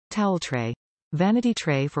Towel tray. Vanity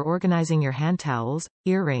tray for organizing your hand towels,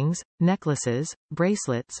 earrings, necklaces,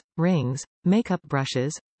 bracelets, rings, makeup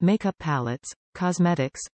brushes, makeup palettes,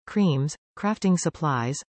 cosmetics, creams, crafting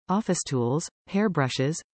supplies, office tools,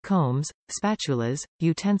 hairbrushes, combs, spatulas,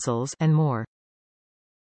 utensils, and more.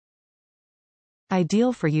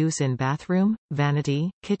 Ideal for use in bathroom,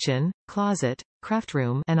 vanity, kitchen, closet, craft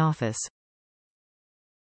room, and office.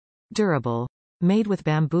 Durable. Made with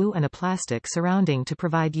bamboo and a plastic surrounding to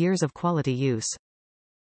provide years of quality use.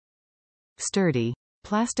 Sturdy.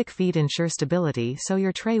 Plastic feet ensure stability so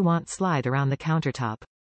your tray won't slide around the countertop.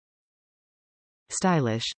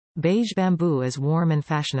 Stylish. Beige bamboo is warm and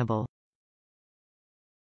fashionable.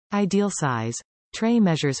 Ideal size. Tray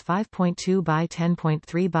measures 5.2 by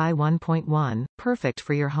 10.3 by 1.1, perfect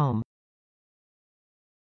for your home.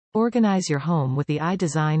 Organize your home with the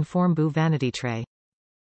iDesign Formbu Vanity Tray.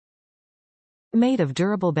 Made of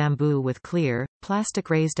durable bamboo with clear, plastic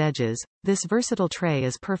raised edges, this versatile tray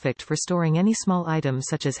is perfect for storing any small items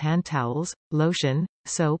such as hand towels, lotion,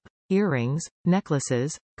 soap, earrings,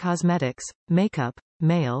 necklaces, cosmetics, makeup,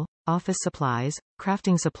 mail, office supplies,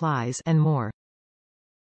 crafting supplies, and more.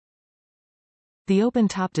 The open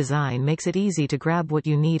top design makes it easy to grab what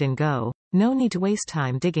you need and go, no need to waste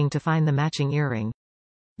time digging to find the matching earring.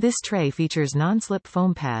 This tray features non-slip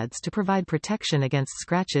foam pads to provide protection against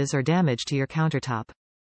scratches or damage to your countertop.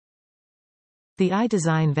 The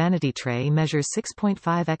iDesign Vanity Tray measures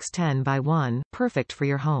 6.5 x 10 by 1, perfect for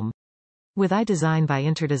your home. With iDesign by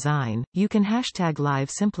InterDesign, you can hashtag live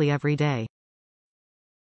simply every day.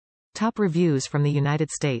 Top reviews from the United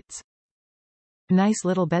States. Nice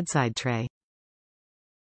little bedside tray.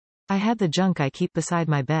 I had the junk I keep beside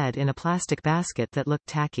my bed in a plastic basket that looked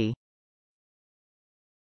tacky.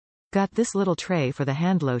 Got this little tray for the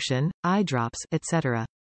hand lotion, eye drops, etc.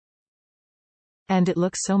 And it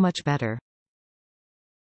looks so much better.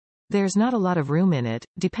 There's not a lot of room in it,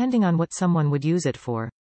 depending on what someone would use it for.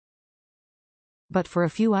 But for a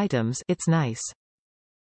few items, it's nice.